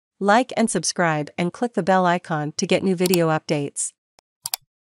Like and subscribe and click the bell icon to get new video updates.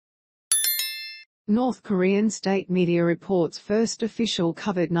 North Korean state media reports first official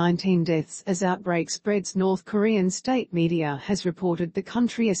COVID-19 deaths as outbreak spreads. North Korean state media has reported the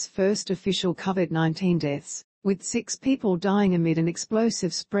country's first official COVID-19 deaths, with 6 people dying amid an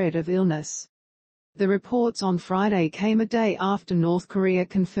explosive spread of illness. The reports on Friday came a day after North Korea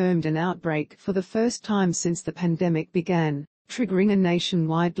confirmed an outbreak for the first time since the pandemic began, triggering a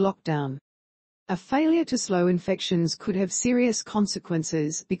nationwide lockdown. A failure to slow infections could have serious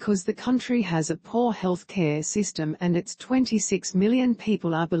consequences because the country has a poor health care system and its 26 million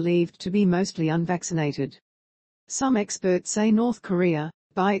people are believed to be mostly unvaccinated. Some experts say North Korea,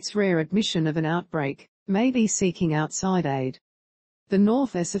 by its rare admission of an outbreak, may be seeking outside aid. The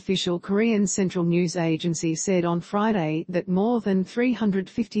North's official Korean Central News Agency said on Friday that more than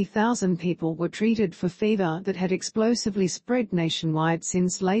 350,000 people were treated for fever that had explosively spread nationwide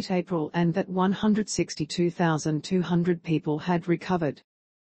since late April and that 162,200 people had recovered.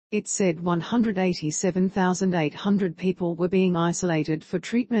 It said 187,800 people were being isolated for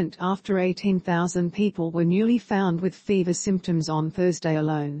treatment after 18,000 people were newly found with fever symptoms on Thursday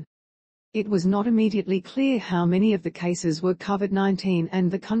alone. It was not immediately clear how many of the cases were COVID-19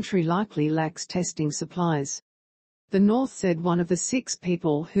 and the country likely lacks testing supplies. The North said one of the 6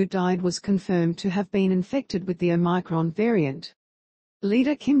 people who died was confirmed to have been infected with the Omicron variant.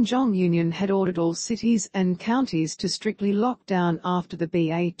 Leader Kim Jong Un had ordered all cities and counties to strictly lock down after the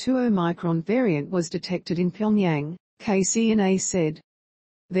BA.2 Omicron variant was detected in Pyongyang, KCNA said.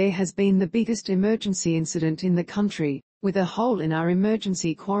 There has been the biggest emergency incident in the country, with a hole in our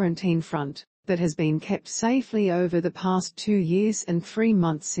emergency quarantine front, that has been kept safely over the past 2 years and 3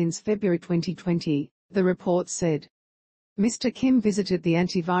 months since February 2020, the report said. Mr. Kim visited the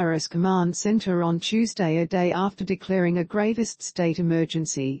Antivirus Command Center on Tuesday, a day after declaring a gravest state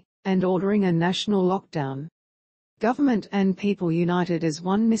emergency, and ordering a national lockdown. Government and people united as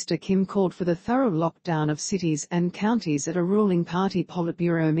one. Mr. Kim called for the thorough lockdown of cities and counties at a ruling party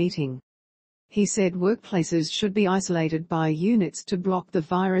politburo meeting. He said workplaces should be isolated by units to block the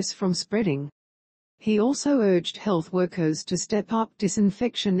virus from spreading. He also urged health workers to step up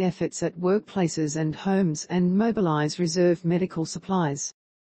disinfection efforts at workplaces and homes and mobilize reserve medical supplies.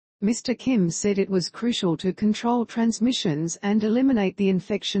 Mr. Kim said it was crucial to control transmissions and eliminate the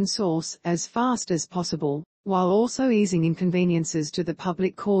infection source as fast as possible, while also easing inconveniences to the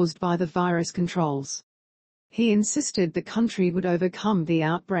public caused by the virus controls. He insisted the country would overcome the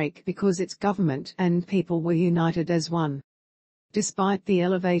outbreak because its government and people were united as one. Despite the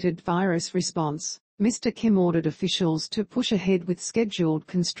elevated virus response, Mr. Kim ordered officials to push ahead with scheduled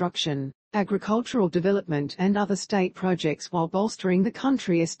construction, agricultural development and other state projects while bolstering the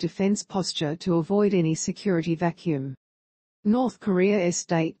country's defense posture to avoid any security vacuum. North Korea's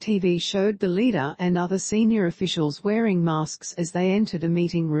state TV showed the leader and other senior officials wearing masks as they entered a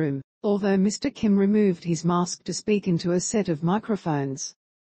meeting room, although Mr. Kim removed his mask to speak into a set of microphones.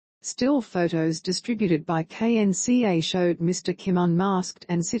 Still photos distributed by KNCA showed Mr. Kim unmasked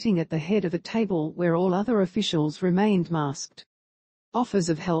and sitting at the head of a table where all other officials remained masked. Offers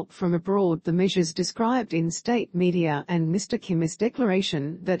of help from abroad. The measures described in state media and Mr. Kim's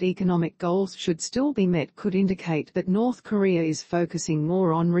declaration that economic goals should still be met could indicate that North Korea is focusing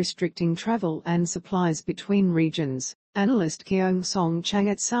more on restricting travel and supplies between regions, analyst Cheong Seong Chang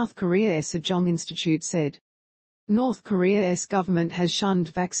at South Korea's Sejong Institute said. North Korea's government has shunned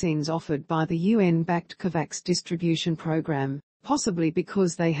vaccines offered by the UN-backed COVAX distribution program, possibly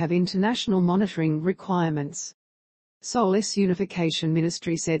because they have international monitoring requirements. Seoul's Unification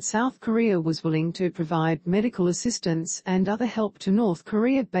Ministry said South Korea was willing to provide medical assistance and other help to North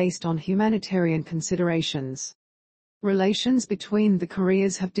Korea based on humanitarian considerations. Relations between the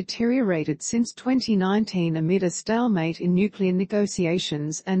Koreas have deteriorated since 2019 amid a stalemate in nuclear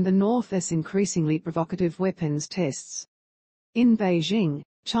negotiations and the North's increasingly provocative weapons tests. In Beijing,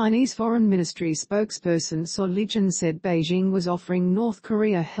 Chinese Foreign Ministry spokesperson Zhao Lijian said Beijing was offering North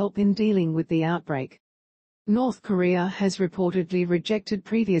Korea help in dealing with the outbreak. North Korea has reportedly rejected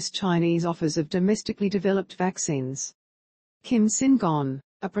previous Chinese offers of domestically developed vaccines. Kim Jong Un,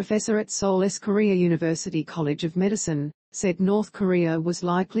 a professor at Seoul's Korea University College of Medicine, said North Korea was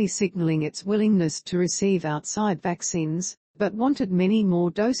likely signaling its willingness to receive outside vaccines, but wanted many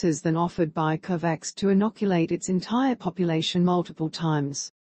more doses than offered by COVAX to inoculate its entire population multiple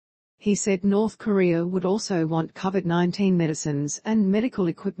times. He said North Korea would also want COVID-19 medicines and medical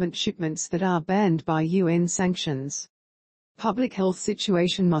equipment shipments that are banned by UN sanctions. Public health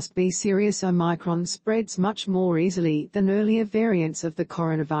situation must be serious. Omicron spreads much more easily than earlier variants of the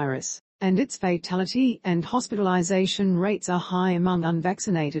coronavirus, and its fatality and hospitalization rates are high among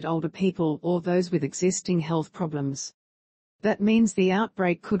unvaccinated older people or those with existing health problems. That means the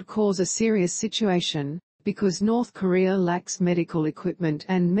outbreak could cause a serious situation, because North Korea lacks medical equipment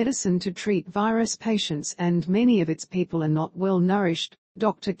and medicine to treat virus patients and many of its people are not well nourished,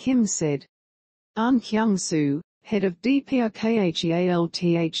 Dr. Kim said. Ahn Kyung-soo, head of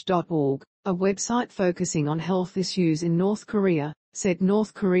DPRKHEALTH.org, a website focusing on health issues in North Korea, said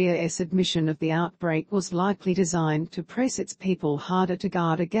North Korea's admission of the outbreak was likely designed to press its people harder to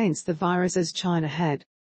guard against the virus as China had.